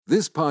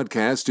This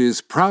podcast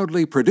is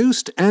proudly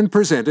produced and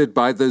presented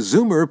by the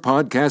Zoomer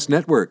Podcast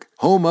Network,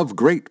 home of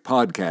great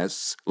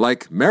podcasts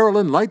like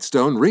Marilyn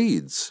Lightstone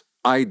Reads,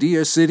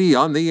 Idea City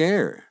on the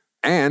Air,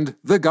 and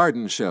The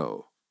Garden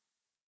Show.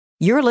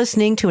 You're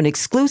listening to an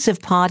exclusive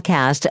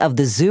podcast of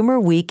the Zoomer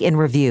Week in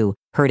Review,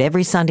 heard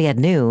every Sunday at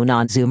noon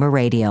on Zoomer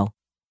Radio.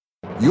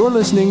 You're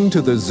listening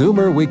to the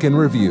Zoomer Week in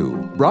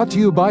Review, brought to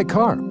you by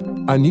CARP,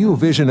 a new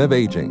vision of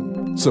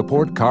aging.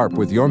 Support CARP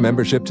with your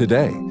membership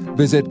today.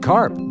 Visit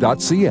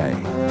carp.ca.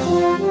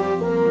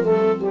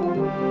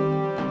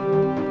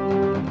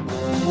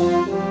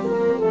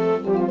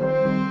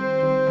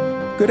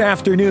 Good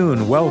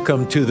afternoon.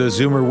 Welcome to the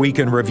Zoomer Week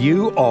in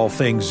Review, all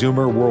things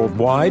Zoomer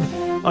worldwide.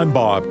 I'm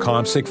Bob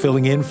Komsic,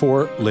 filling in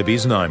for Libby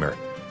Znaimer.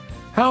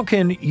 How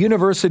can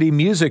university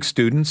music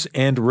students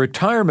and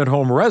retirement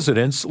home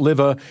residents live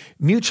a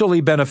mutually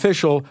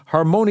beneficial,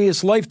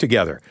 harmonious life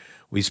together?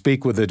 We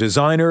speak with the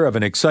designer of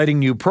an exciting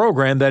new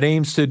program that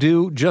aims to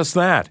do just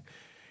that.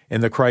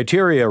 And the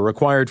criteria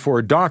required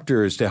for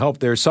doctors to help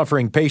their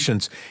suffering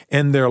patients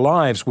end their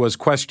lives was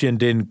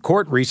questioned in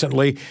court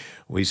recently.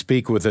 We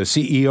speak with the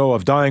CEO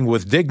of Dying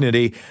with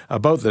Dignity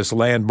about this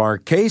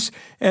landmark case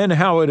and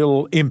how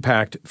it'll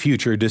impact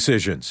future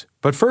decisions.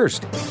 But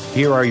first,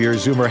 here are your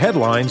Zoomer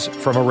headlines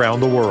from around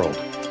the world.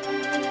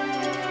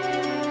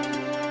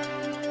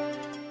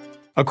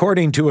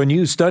 According to a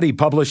new study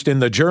published in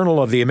the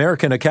Journal of the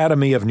American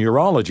Academy of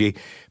Neurology,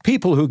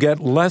 people who get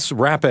less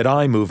rapid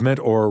eye movement,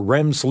 or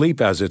REM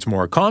sleep as it's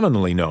more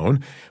commonly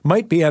known,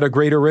 might be at a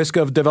greater risk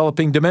of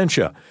developing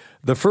dementia.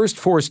 The first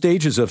 4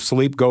 stages of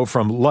sleep go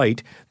from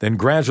light, then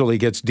gradually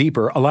gets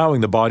deeper, allowing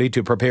the body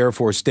to prepare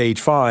for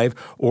stage 5,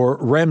 or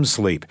REM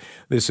sleep.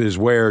 This is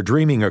where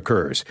dreaming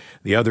occurs.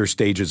 The other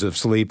stages of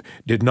sleep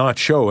did not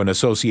show an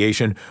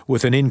association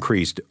with an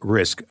increased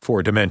risk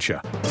for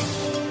dementia.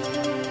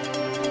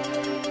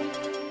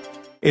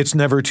 It's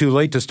never too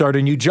late to start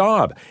a new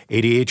job.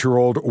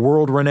 88-year-old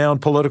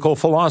world-renowned political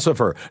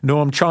philosopher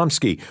Noam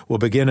Chomsky will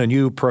begin a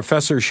new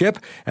professorship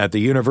at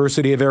the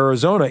University of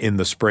Arizona in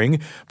the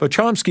spring, but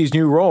Chomsky's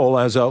new role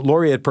as a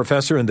laureate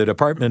professor in the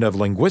Department of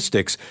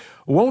Linguistics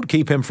won't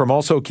keep him from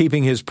also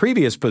keeping his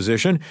previous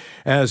position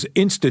as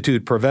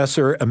Institute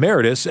Professor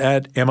Emeritus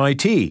at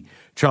MIT.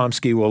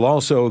 Chomsky will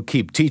also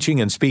keep teaching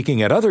and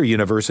speaking at other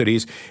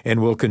universities and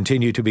will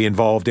continue to be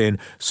involved in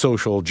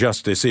social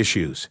justice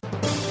issues.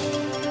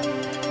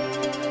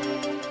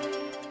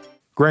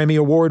 Grammy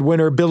Award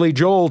winner Billy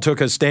Joel took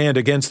a stand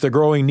against the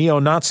growing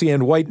neo-Nazi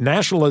and white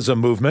nationalism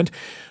movement.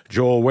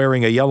 Joel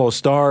wearing a yellow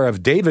Star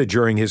of David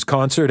during his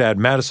concert at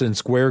Madison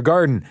Square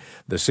Garden.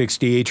 The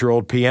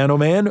 68-year-old piano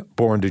man,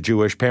 born to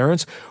Jewish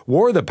parents,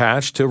 wore the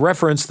patch to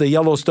reference the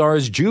yellow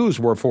stars Jews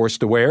were forced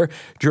to wear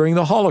during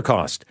the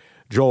Holocaust.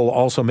 Joel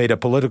also made a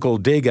political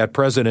dig at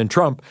President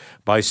Trump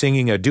by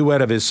singing a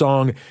duet of his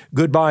song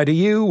Goodbye to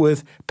You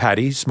with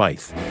Patti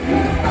Smythe.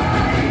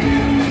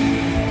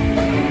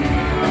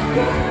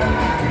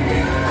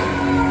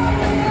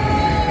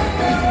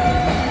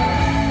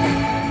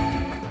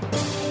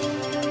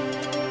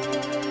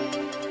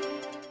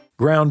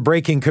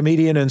 Groundbreaking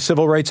comedian and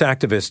civil rights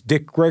activist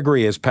Dick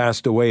Gregory has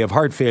passed away of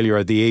heart failure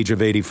at the age of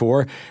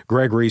 84.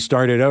 Gregory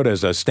started out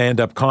as a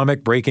stand-up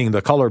comic, breaking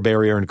the color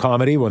barrier in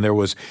comedy when there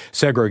was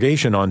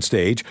segregation on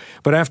stage.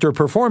 But after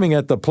performing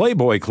at the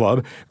Playboy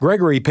Club,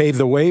 Gregory paved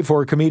the way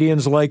for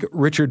comedians like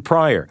Richard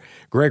Pryor.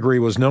 Gregory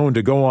was known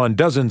to go on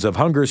dozens of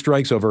hunger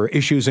strikes over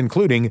issues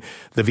including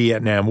the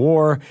Vietnam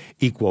War,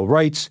 equal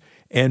rights,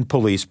 and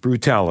police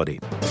brutality.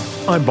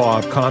 I'm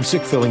Bob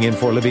Komsic, filling in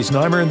for Libby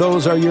Znaimer, and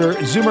those are your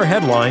Zoomer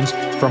headlines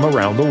from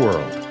around the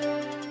world.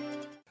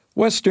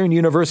 Western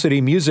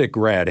University music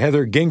grad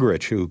Heather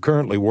Gingerich, who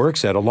currently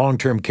works at a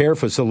long-term care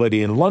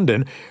facility in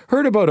London,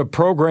 heard about a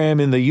program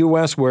in the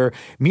U.S. where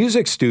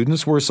music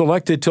students were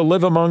selected to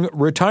live among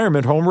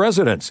retirement home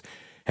residents.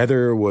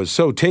 Heather was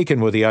so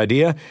taken with the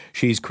idea,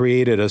 she's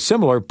created a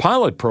similar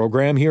pilot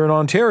program here in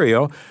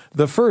Ontario,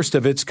 the first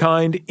of its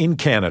kind in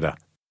Canada.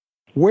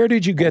 Where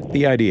did you get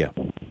the idea?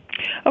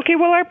 Okay,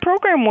 well, our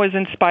program was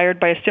inspired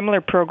by a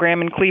similar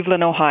program in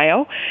Cleveland,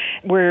 Ohio,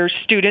 where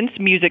students,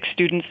 music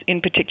students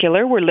in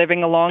particular, were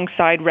living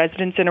alongside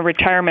residents in a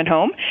retirement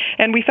home,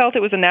 and we felt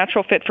it was a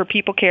natural fit for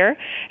People Care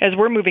as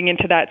we're moving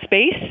into that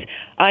space.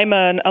 I'm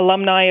an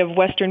alumni of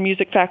Western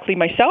music faculty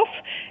myself,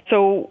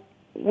 so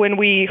when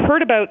we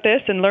heard about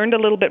this and learned a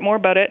little bit more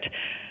about it,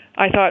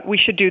 I thought we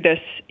should do this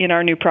in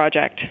our new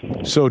project.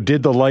 So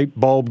did the light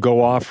bulb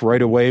go off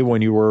right away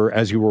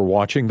as you were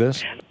watching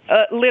this?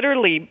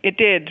 Literally, it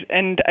did.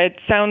 And it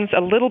sounds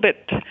a little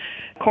bit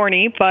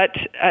corny, but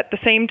at the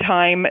same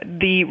time,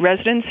 the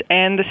residents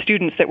and the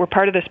students that were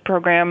part of this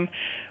program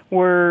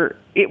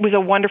it was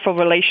a wonderful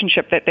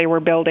relationship that they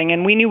were building,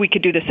 and we knew we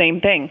could do the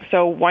same thing.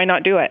 So why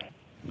not do it?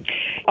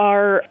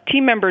 Our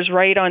team members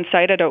right on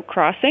site at Oak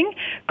Crossing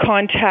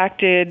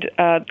contacted,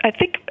 I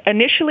think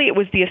initially it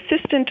was the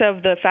assistant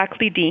of the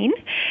faculty dean,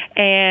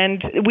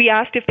 and we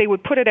asked if they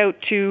would put it out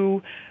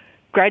to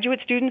graduate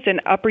students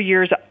and upper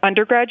years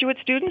undergraduate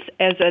students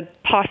as a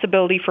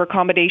possibility for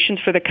accommodations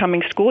for the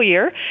coming school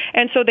year.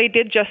 And so they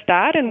did just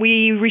that, and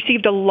we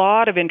received a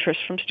lot of interest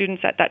from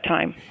students at that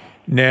time.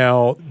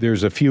 Now,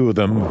 there's a few of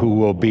them who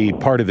will be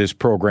part of this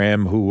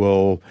program who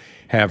will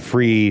have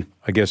free,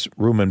 I guess,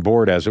 room and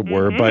board, as it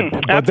were.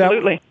 But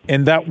absolutely.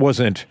 That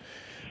wasn't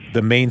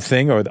the main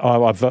thing, or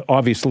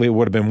obviously it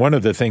would have been one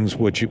of the things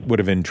which would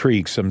have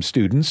intrigued some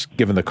students,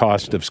 given the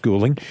cost of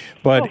schooling.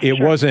 But it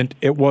wasn't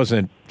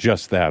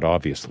just that,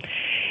 obviously.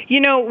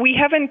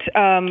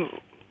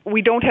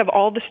 We don't have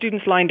all the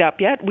students lined up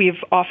yet. We've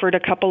offered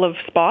a couple of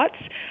spots,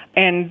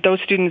 and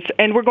those students,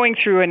 and we're going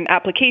through an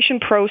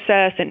application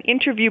process, an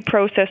interview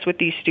process with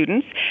these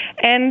students,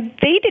 and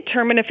they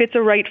determine if it's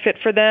a right fit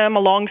for them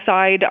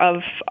alongside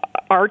of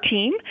our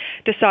team,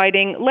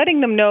 letting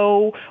them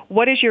know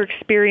what is your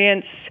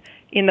experience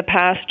in the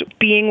past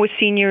being with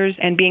seniors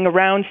and being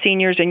around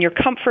seniors and your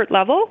comfort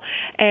level,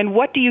 and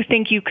what do you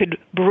think you could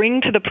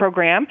bring to the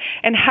program,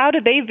 and how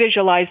do they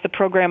visualize the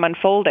program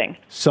unfolding?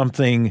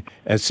 Something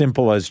as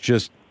simple as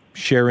just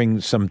sharing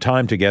some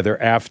time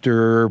together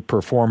after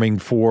performing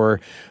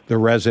for the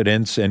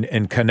residents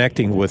and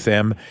connecting with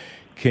them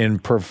can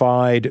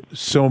provide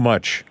so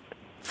much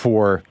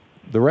for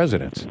the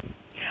residents.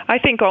 I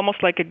think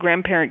almost like a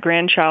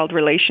grandparent-grandchild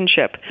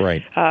relationship.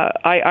 Right.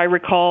 I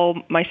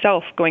recall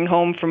myself going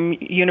home from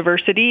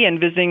university and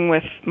visiting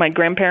with my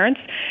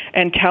grandparents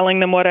and telling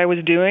them what I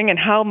was doing and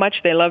how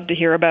much they loved to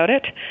hear about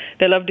it.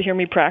 They loved to hear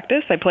me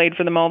practice. I played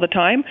for them all the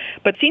time.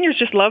 But seniors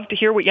just love to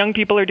hear what young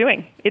people are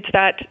doing. It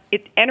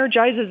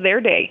energizes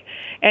their day,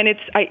 and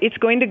it's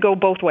going to go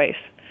both ways.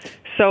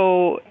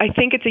 So I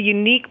think it's a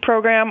unique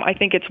program. I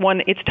think it's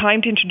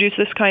time to introduce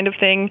this kind of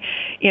thing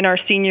in our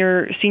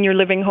senior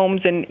living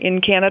homes in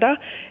Canada.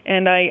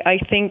 And I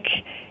think,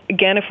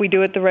 again, if we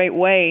do it the right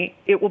way,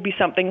 it will be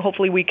something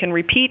hopefully we can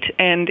repeat,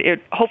 and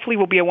it hopefully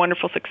will be a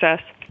wonderful success.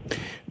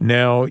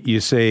 Now, you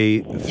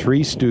say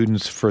 3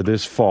 students for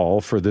this fall,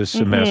 for this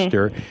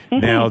semester. Mm-hmm.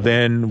 Now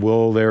then,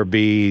 will there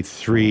be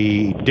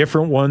 3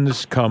 different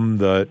ones come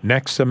the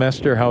next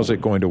semester? How's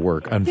it going to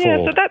work, unfold?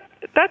 Yeah, so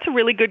that's a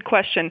really good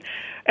question.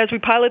 As we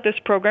pilot this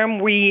program,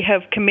 we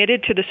have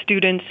committed to the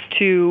students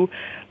to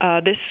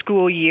this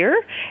school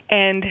year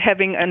and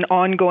having an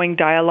ongoing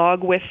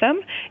dialogue with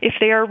them. If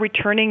they are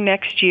returning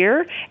next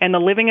year and the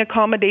living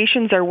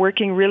accommodations are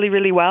working really,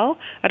 really well,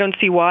 I don't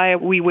see why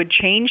we would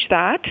change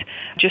that.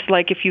 Just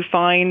like if you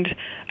find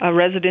a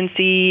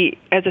residency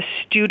as a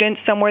student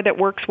somewhere that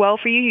works well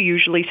for you, you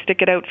usually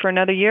stick it out for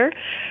another year.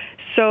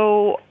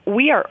 So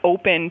we are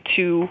open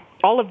to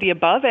all of the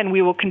above, and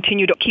we will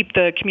continue to keep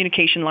the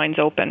communication lines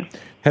open.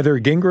 Heather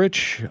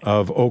Gingerich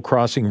of Oak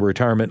Crossing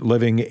Retirement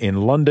Living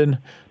in London,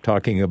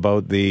 talking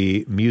about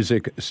the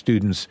music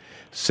students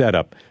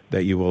setup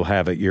that you will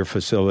have at your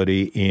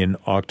facility in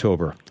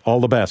October. All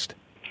the best.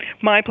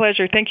 My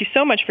pleasure. Thank you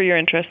so much for your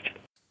interest.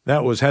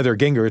 That was Heather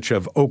Gingerich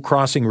of Oak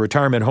Crossing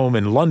Retirement Home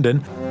in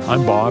London.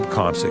 I'm Bob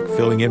Komsic,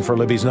 filling in for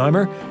Libby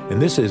Znaimer,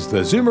 and this is the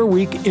Zoomer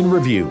Week in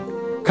Review.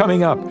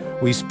 Coming up,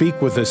 we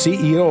speak with the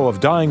CEO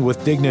of Dying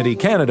with Dignity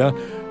Canada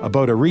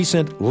about a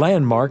recent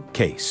landmark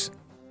case.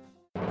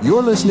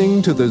 You're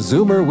listening to the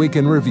Zoomer Week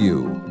in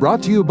Review,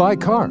 brought to you by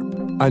CARP,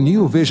 a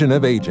new vision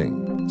of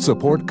aging.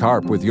 Support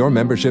CARP with your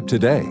membership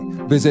today.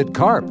 Visit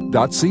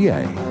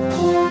carp.ca.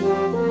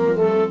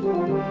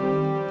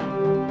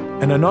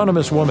 An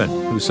anonymous woman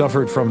who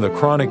suffered from the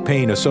chronic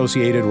pain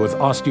associated with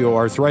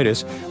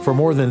osteoarthritis for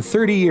more than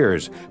 30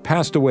 years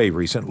passed away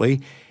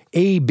recently.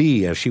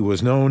 A.B., as she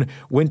was known,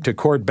 went to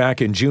court back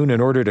in June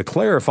in order to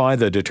clarify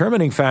the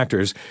determining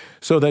factors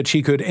so that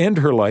she could end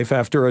her life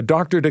after a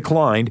doctor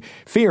declined,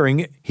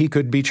 fearing he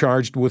could be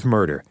charged with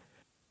murder.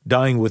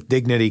 Dying with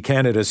Dignity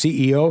Canada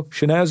CEO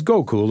Shanaaz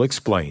Gokool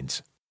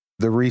explains.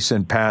 The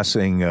recent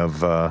passing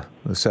of the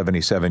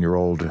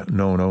 77-year-old,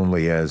 known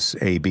only as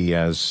A.B.,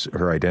 as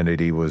her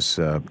identity was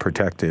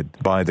protected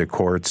by the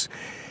courts.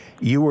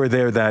 You were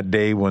there that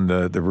day when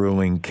the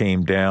ruling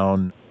came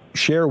down.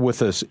 Share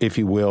with us, if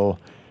you will,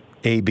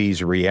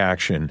 A.B.'s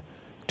reaction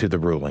to the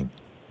ruling.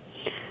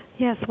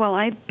 Yes, well,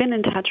 I've been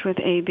in touch with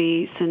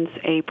A.B. since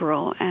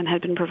April and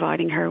had been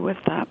providing her with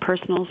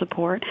personal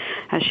support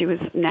as she was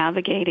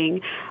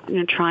navigating,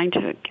 trying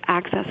to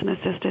access an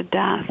assisted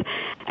death.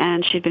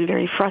 And she'd been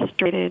very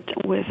frustrated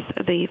with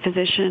the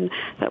physician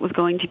that was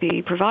going to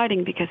be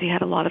providing because he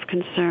had a lot of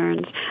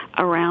concerns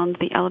around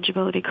the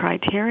eligibility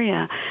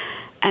criteria.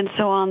 And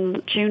so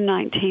on June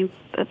 19th,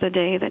 the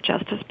day that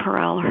Justice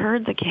Perel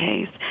heard the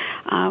case,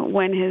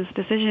 when his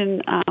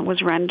decision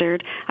was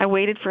rendered, I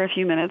waited for a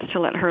few minutes to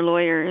let her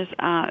lawyers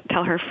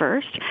tell her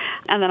first.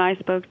 And then I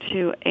spoke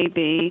to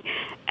A.B.,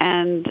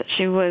 and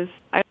she was,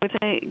 I would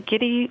say,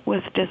 giddy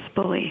with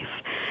disbelief.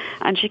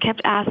 And she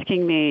kept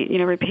asking me,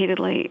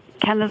 repeatedly,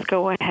 can this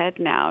go ahead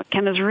now?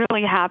 Can this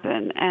really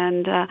happen?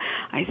 And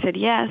I said,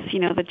 yes,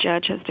 the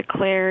judge has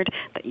declared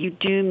that you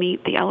do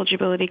meet the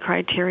eligibility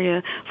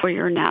criteria for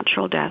your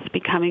natural death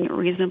becoming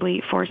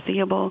reasonably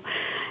foreseeable.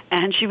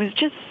 And she was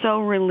just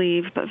so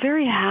relieved, but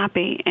very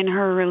happy in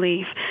her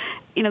relief.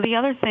 The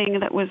other thing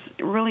that was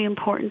really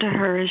important to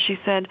her is she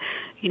said,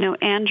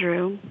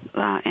 Andrew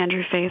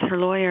Faith, her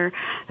lawyer,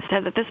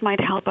 said that this might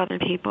help other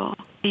people.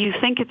 Do you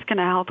think it's going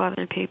to help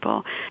other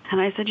people?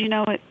 And I said,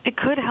 it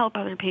could help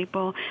other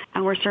people,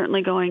 and we're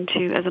certainly going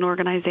to, as an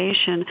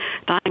organization,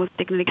 Dying with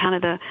Dignity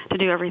Canada, to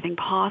do everything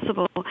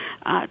possible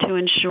to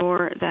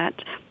ensure that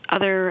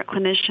other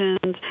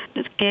clinicians,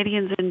 just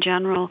Canadians in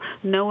general,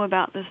 know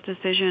about this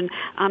decision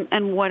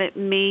and what it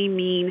may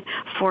mean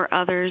for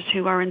others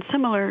who are in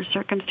similar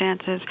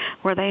circumstances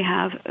where they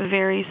have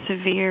very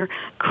severe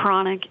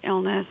chronic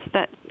illness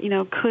that,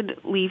 could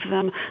leave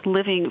them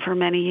living for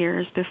many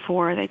years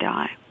before they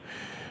die.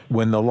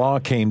 When the law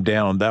came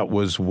down, that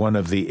was one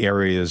of the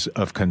areas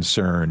of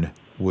concern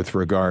with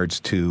regards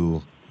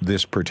to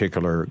this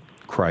particular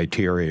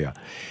criteria.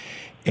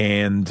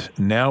 And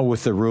now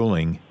with the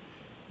ruling,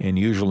 and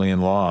usually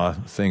in law,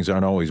 things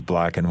aren't always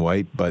black and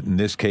white, but in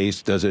this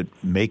case, does it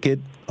make it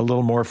a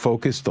little more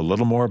focused, a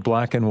little more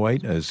black and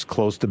white, as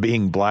close to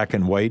being black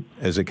and white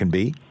as it can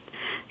be?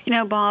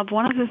 Bob,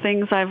 one of the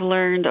things I've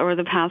learned over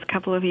the past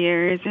couple of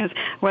years is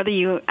whether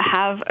you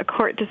have a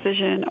court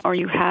decision or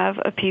you have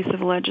a piece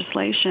of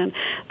legislation,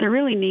 there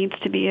really needs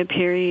to be a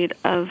period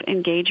of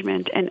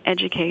engagement and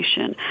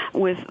education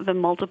with the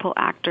multiple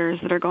actors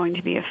that are going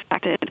to be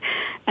affected.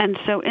 And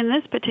so in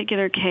this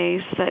particular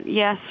case, that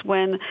yes,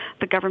 when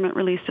the government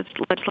released its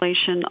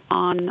legislation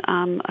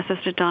on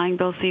assisted dying,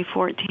 Bill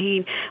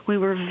C-14, we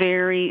were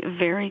very,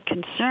 very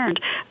concerned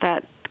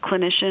that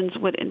clinicians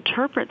would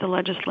interpret the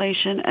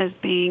legislation as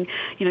being,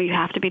 you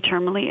have to be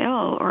terminally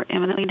ill or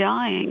imminently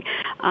dying.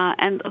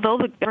 And though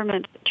the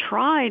government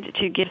tried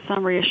to give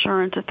some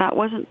reassurance that that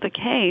wasn't the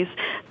case,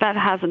 that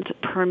hasn't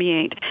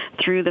permeated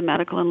through the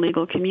medical and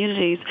legal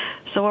communities.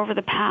 So over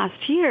the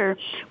past year,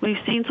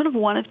 we've seen sort of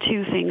one of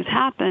two things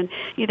happen.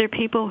 Either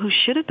people who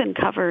should have been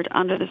covered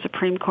under the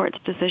Supreme Court's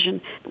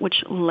decision,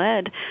 which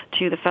led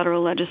to the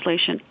federal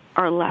legislation,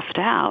 are left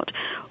out,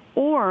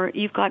 or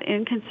you've got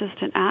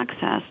inconsistent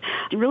access,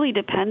 really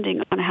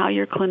depending on how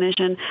your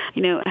clinician,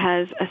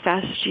 has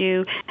assessed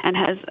you and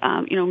has,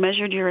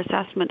 measured your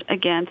assessment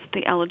against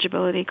the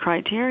eligibility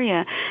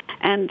criteria.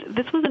 And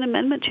this was an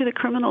amendment to the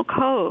criminal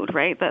code,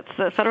 right? That's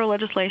the federal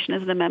legislation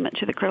is an amendment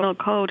to the criminal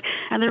code.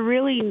 And there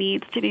really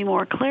needs to be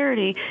more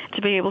clarity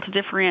to be able to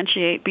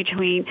differentiate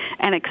between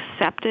an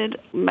accepted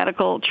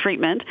medical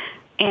treatment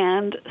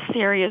and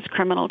serious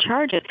criminal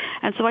charges.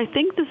 And so I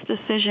think this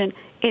decision,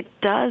 it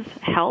does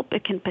help.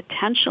 It can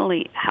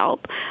potentially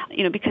help,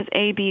 because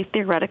AB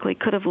theoretically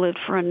could have lived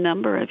for a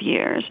number of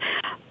years.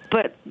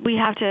 But we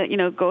have to,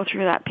 go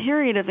through that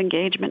period of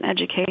engagement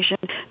education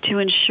to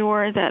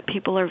ensure that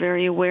people are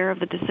very aware of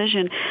the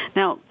decision.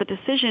 Now, the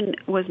decision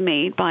was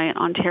made by an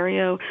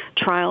Ontario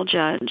trial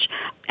judge,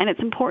 and it's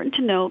important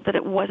to note that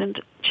it wasn't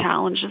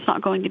challenged. It's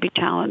not going to be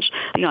challenged.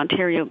 The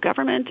Ontario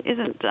government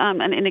isn't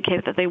and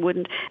indicated that they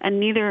wouldn't, and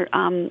neither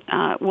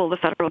will the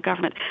federal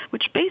government,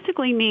 which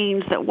basically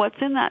means that what's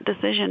in that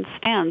decision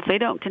stands. They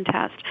don't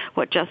contest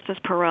what Justice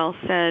Perel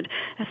said,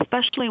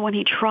 especially when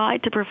he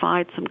tried to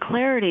provide some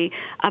clarity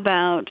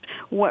about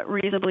what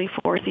reasonably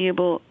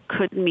foreseeable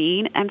could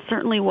mean and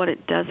certainly what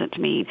it doesn't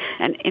mean.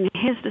 And in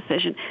his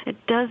decision,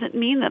 it doesn't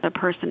mean that a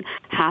person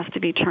has to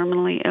be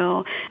terminally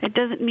ill. It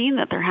doesn't mean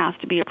that there has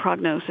to be a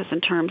prognosis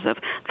in terms of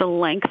the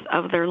length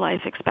of their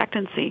life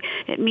expectancy.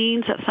 It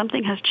means that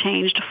something has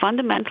changed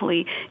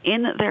fundamentally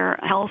in their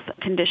health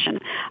condition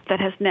that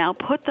has now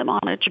put them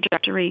on a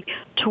trajectory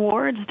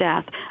towards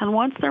death. And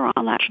once they're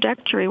on that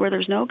trajectory where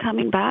there's no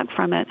coming back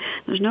from it,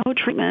 there's no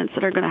treatments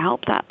that are going to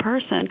help that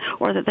person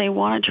or that they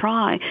want to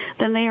try,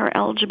 then they are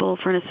eligible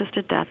for an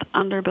assisted death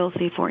under Bill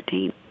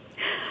C-14.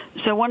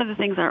 So one of the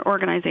things our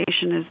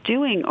organization is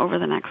doing over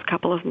the next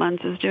couple of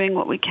months is doing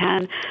what we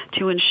can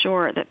to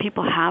ensure that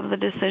people have the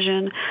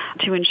decision,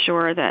 to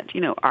ensure that,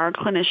 our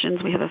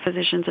clinicians, we have a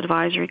Physicians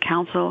Advisory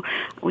Council,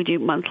 we do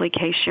monthly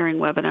case-sharing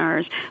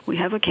webinars. We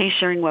have a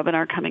case-sharing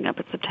webinar coming up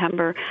in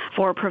September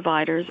for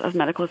providers of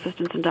medical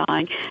assistance in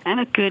dying,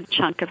 and a good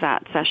chunk of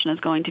that session is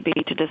going to be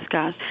to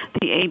discuss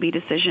the AB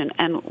decision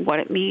and what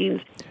it means.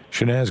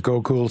 Shanaaz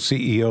Gokool,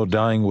 CEO,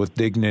 Dying with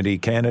Dignity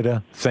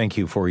Canada, thank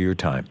you for your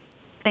time.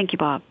 Thank you,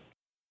 Bob.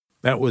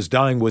 That was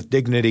Dying with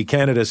Dignity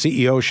Canada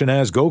CEO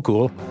Shanaaz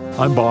Gokool.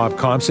 I'm Bob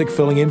Komsic,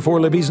 filling in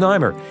for Libby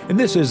Znaimer, and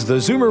this is the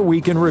Zoomer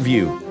Week in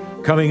Review.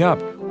 Coming up,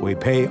 we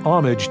pay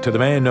homage to the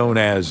man known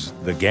as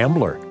the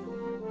Gambler.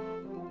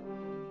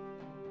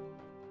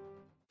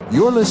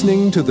 You're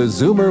listening to the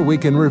Zoomer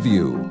Week in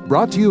Review,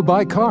 brought to you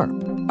by CARP,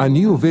 a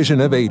new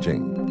vision of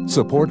aging.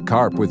 Support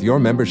CARP with your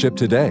membership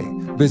today.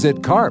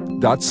 Visit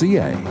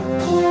carp.ca.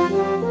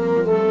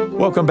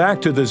 Welcome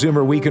back to the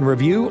Zoomer Week in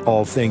Review,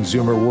 all things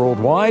Zoomer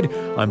worldwide.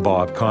 I'm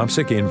Bob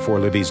Komsic, in for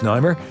Libby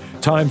Znaimer.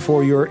 Time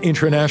for your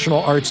International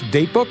Arts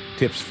Datebook,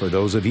 tips for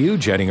those of you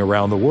jetting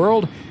around the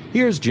world.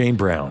 Here's Jane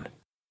Brown.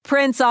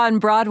 Prince on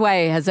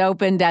Broadway has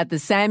opened at the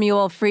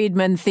Samuel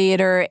Friedman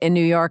Theater in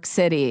New York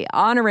City,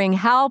 honoring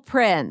Hal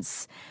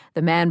Prince.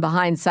 the man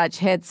behind such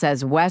hits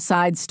as West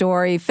Side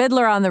Story,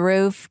 Fiddler on the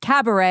Roof,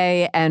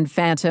 Cabaret, and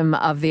Phantom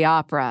of the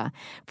Opera.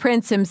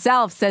 Prince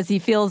himself says he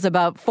feels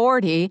about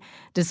 40,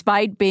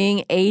 despite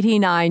being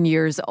 89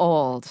 years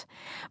old.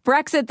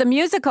 Brexit the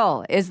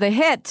Musical is the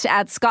hit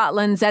at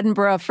Scotland's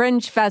Edinburgh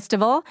Fringe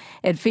Festival.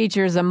 It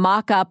features a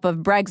mock-up of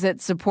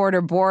Brexit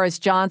supporter Boris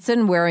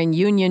Johnson wearing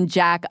Union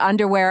Jack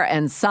underwear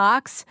and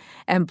socks,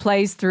 and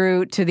plays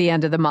through to the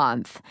end of the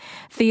month.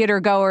 Theater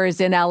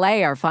goers in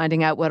LA are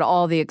finding out what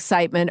all the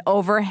excitement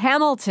over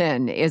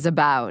Hamilton is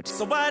about.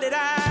 So what did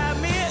I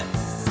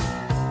miss?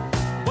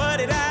 What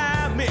did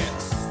I miss?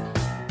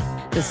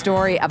 The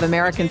story of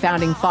American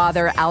founding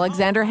father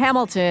Alexander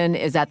Hamilton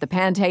is at the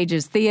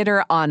Pantages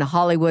Theatre on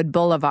Hollywood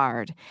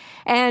Boulevard.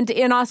 And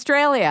in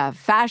Australia,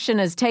 fashion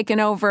has taken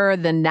over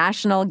the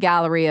National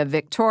Gallery of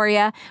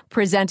Victoria,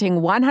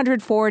 presenting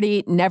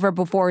 140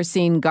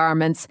 never-before-seen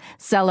garments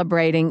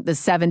celebrating the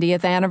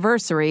 70th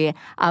anniversary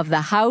of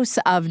the House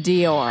of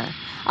Dior.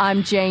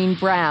 I'm Jane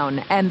Brown,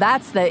 and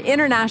that's the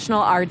International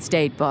Arts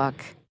Datebook.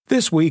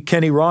 This week,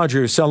 Kenny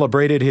Rogers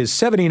celebrated his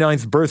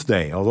 79th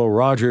birthday. Although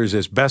Rogers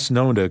is best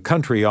known to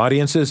country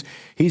audiences,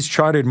 he's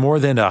charted more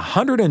than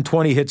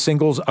 120 hit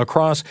singles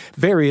across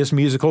various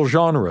musical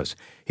genres.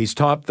 He's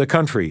topped the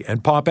country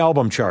and pop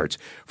album charts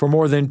for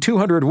more than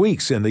 200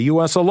 weeks in the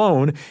U.S.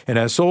 alone and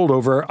has sold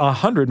over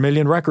 100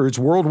 million records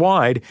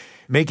worldwide,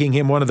 making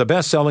him one of the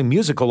best-selling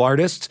musical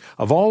artists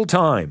of all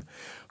time.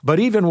 But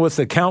even with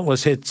the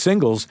countless hit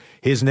singles,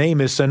 his name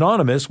is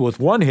synonymous with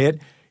one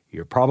hit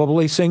you're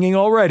probably singing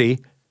already,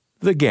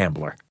 The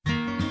Gambler.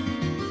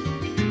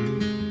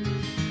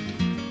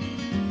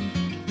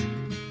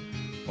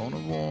 On a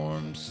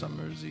warm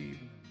summer's eve.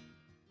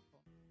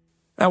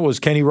 That was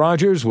Kenny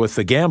Rogers with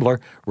The Gambler.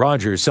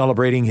 Rogers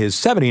celebrating his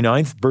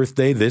 79th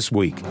birthday this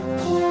week.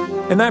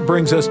 And that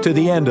brings us to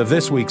the end of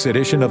this week's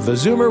edition of the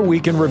Zoomer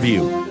Week in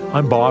Review.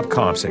 I'm Bob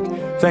Komsic.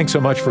 Thanks so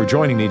much for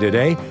joining me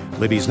today.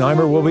 Libby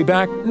Znaimer will be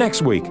back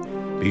next week.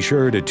 Be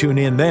sure to tune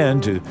in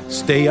then to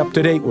stay up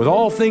to date with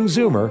all things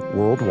Zoomer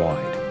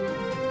worldwide.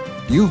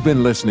 You've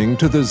been listening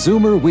to the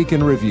Zoomer Week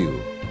in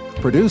Review,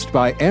 produced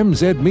by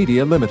MZ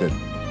Media Limited.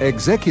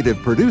 Executive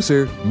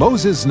producer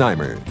Moses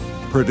Znaimer.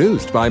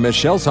 Produced by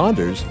Michelle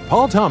Saunders,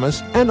 Paul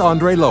Thomas, and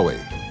Andre Lowy.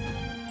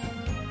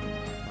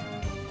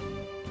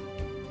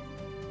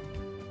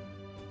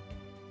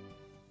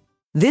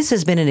 This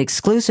has been an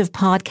exclusive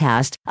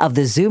podcast of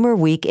the Zoomer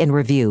Week in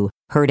Review,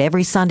 heard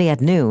every Sunday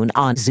at noon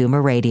on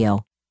Zoomer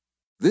Radio.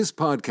 This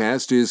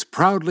podcast is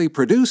proudly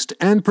produced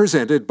and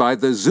presented by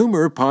the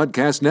Zoomer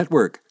Podcast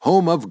Network,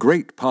 home of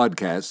great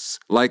podcasts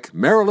like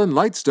Marilyn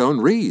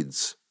Lightstone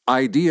Reads,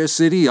 Idea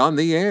City on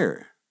the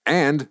Air,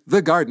 and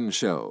The Garden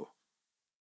Show.